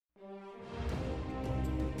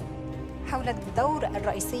حول الدور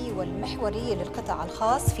الرئيسي والمحوري للقطاع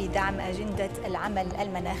الخاص في دعم أجندة العمل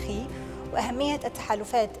المناخي وأهمية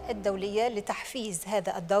التحالفات الدولية لتحفيز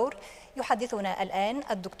هذا الدور. يحدثنا الآن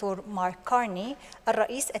الدكتور مارك كارني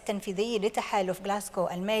الرئيس التنفيذي لتحالف غلاسكو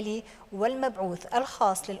المالي والمبعوث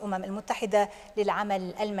الخاص للأمم المتحدة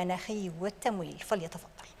للعمل المناخي والتمويل، فليتفضل.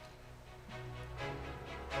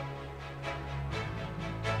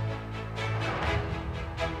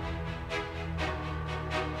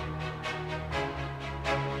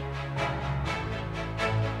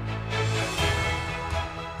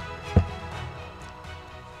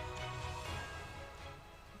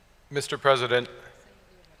 Mr. President,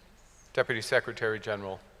 Deputy Secretary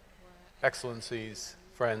General, Excellencies,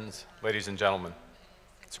 friends, ladies and gentlemen,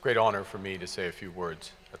 it's a great honor for me to say a few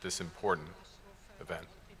words at this important event.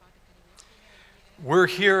 We're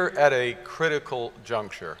here at a critical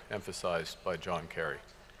juncture emphasized by John Kerry.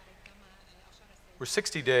 We're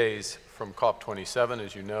 60 days from COP27,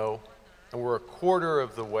 as you know, and we're a quarter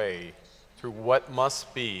of the way through what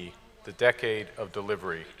must be the decade of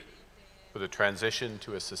delivery for the transition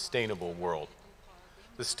to a sustainable world.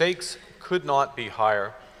 The stakes could not be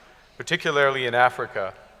higher, particularly in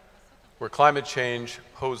Africa, where climate change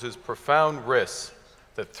poses profound risks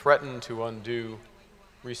that threaten to undo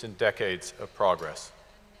recent decades of progress.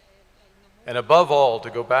 And above all, to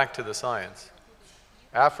go back to the science,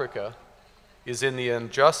 Africa is in the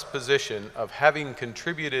unjust position of having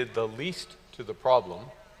contributed the least to the problem,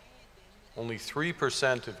 only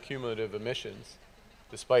 3% of cumulative emissions,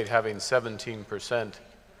 despite having 17%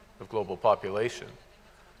 of global population,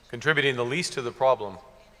 contributing the least to the problem,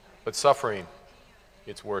 but suffering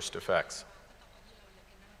its worst effects.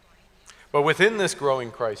 But within this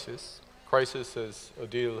growing crisis, as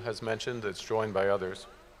Odile has mentioned, that's joined by others,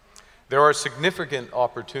 there are significant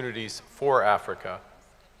opportunities for Africa.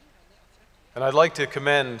 And I'd like to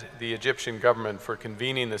commend the Egyptian government for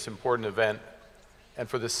convening this important event and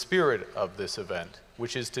for the spirit of this event,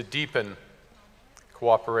 which is to deepen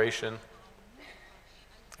cooperation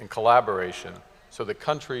and collaboration so that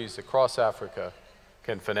countries across Africa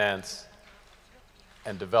can finance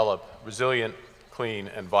and develop resilient, clean,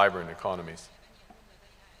 and vibrant economies.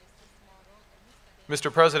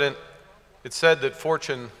 Mr. President, it's said that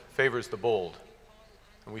fortune favors the bold,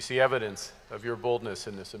 and we see evidence of your boldness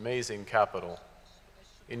in this amazing capital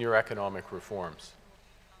in your economic reforms.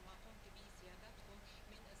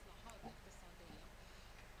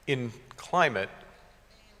 In climate,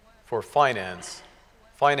 for finance,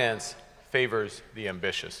 finance favors the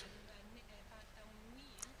ambitious.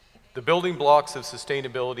 The building blocks of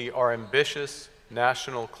sustainability are ambitious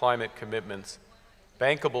national climate commitments,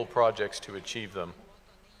 bankable projects to achieve them,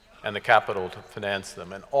 and the capital to finance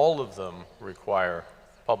them, and all of them require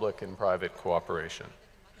public and private cooperation.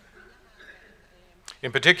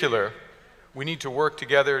 In particular, we need to work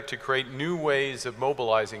together to create new ways of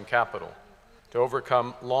mobilizing capital to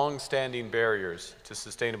overcome long-standing barriers to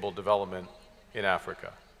sustainable development in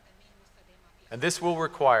Africa. And this will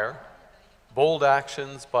require bold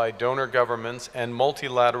actions by donor governments and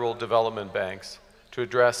multilateral development banks to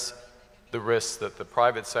address the risks that the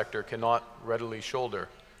private sector cannot readily shoulder.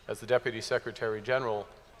 As the Deputy Secretary General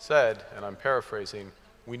said, and I'm paraphrasing,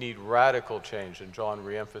 we need radical change, and John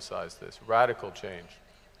re-emphasized this, radical change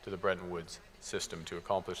to the Bretton Woods system to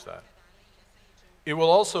accomplish that. It will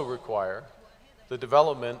also require the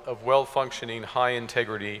development of well-functioning,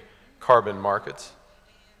 high-integrity carbon markets,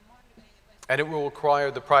 and it will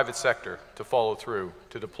require the private sector to follow through,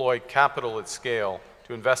 to deploy capital at scale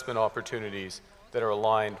to investment opportunities that are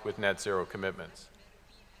aligned with net zero commitments.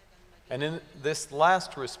 And in this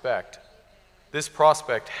last respect, this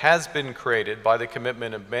prospect has been created by the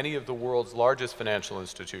commitment of many of the world's largest financial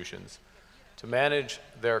institutions to manage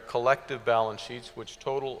their collective balance sheets, which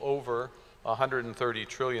total over $130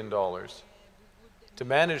 trillion, to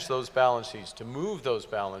manage those balance sheets, to move those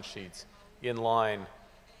balance sheets in line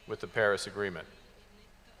with the Paris Agreement.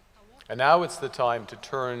 And now it's the time to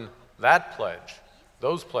turn that pledge,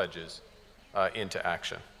 those pledges, into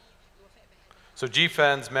action. So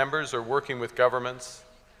GFAN's members are working with governments,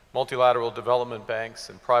 multilateral development banks,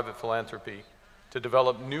 and private philanthropy to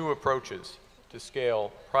develop new approaches to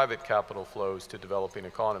scale private capital flows to developing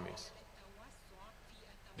economies.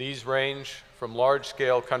 These range from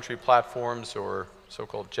large-scale country platforms, or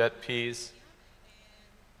so-called JETPs.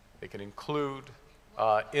 They can include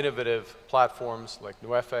innovative platforms like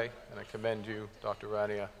Nuefe, and I commend you, Dr.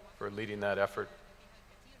 Rania, for leading that effort.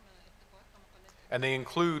 And they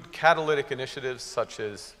include catalytic initiatives such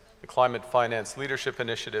as the Climate Finance Leadership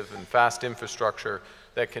Initiative and fast infrastructure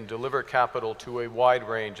that can deliver capital to a wide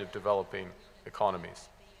range of developing economies.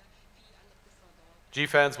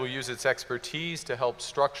 GFANZ will use its expertise to help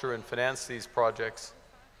structure and finance these projects.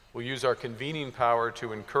 We'll use our convening power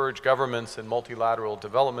to encourage governments and multilateral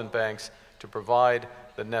development banks to provide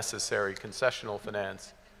the necessary concessional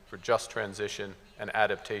finance for just transition and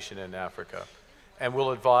adaptation in Africa. And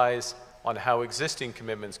we'll advise on how existing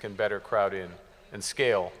commitments can better crowd in and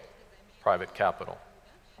scale private capital.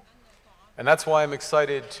 And that's why I'm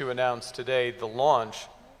excited to announce today the launch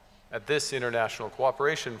at this International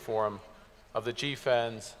Cooperation Forum of the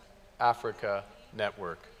GFANZ Africa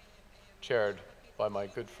Network, chaired by my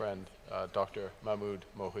good friend, Dr. Mahmoud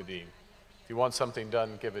Mohideen. If you want something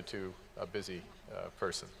done, give it to a busy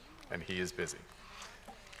person, and he is busy.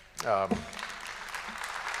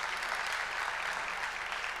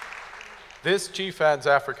 This GFANZ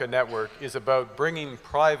Africa Network is about bringing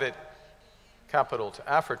private capital to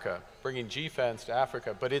Africa, bringing GFANZ to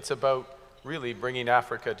Africa, but it's about really bringing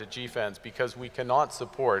Africa to GFANZ, because we cannot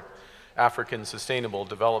support African sustainable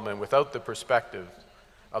development without the perspective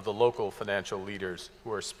of the local financial leaders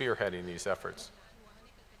who are spearheading these efforts.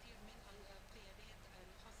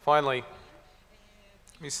 Finally,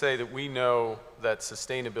 let me say that we know that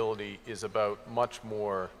sustainability is about much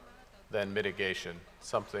more than mitigation,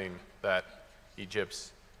 something that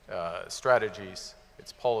Egypt's strategies,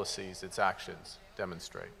 its policies, its actions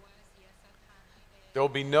demonstrate. There will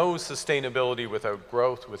be no sustainability without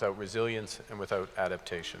growth, without resilience, and without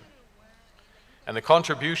adaptation. And the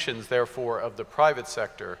contributions, therefore, of the private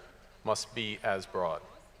sector must be as broad.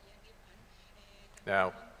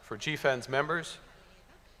 Now, for GFANZ members,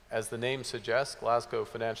 as the name suggests, Glasgow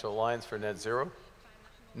Financial Alliance for Net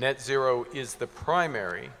Zero is the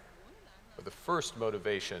primary, or the first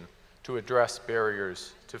motivation to address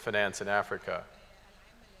barriers to finance in Africa.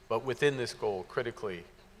 But within this goal, critically,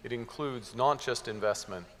 it includes not just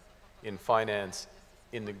investment in finance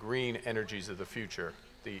in the green energies of the future,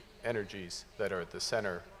 the energies that are at the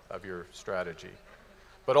center of your strategy,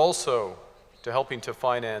 but also to helping to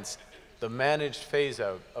finance the managed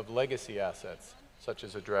phase-out of legacy assets, such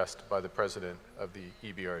as addressed by the President of the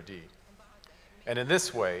EBRD. And in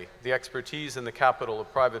this way, the expertise and the capital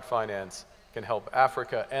of private finance can help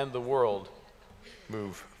Africa and the world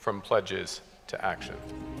move from pledges to action.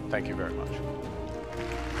 Thank you very much.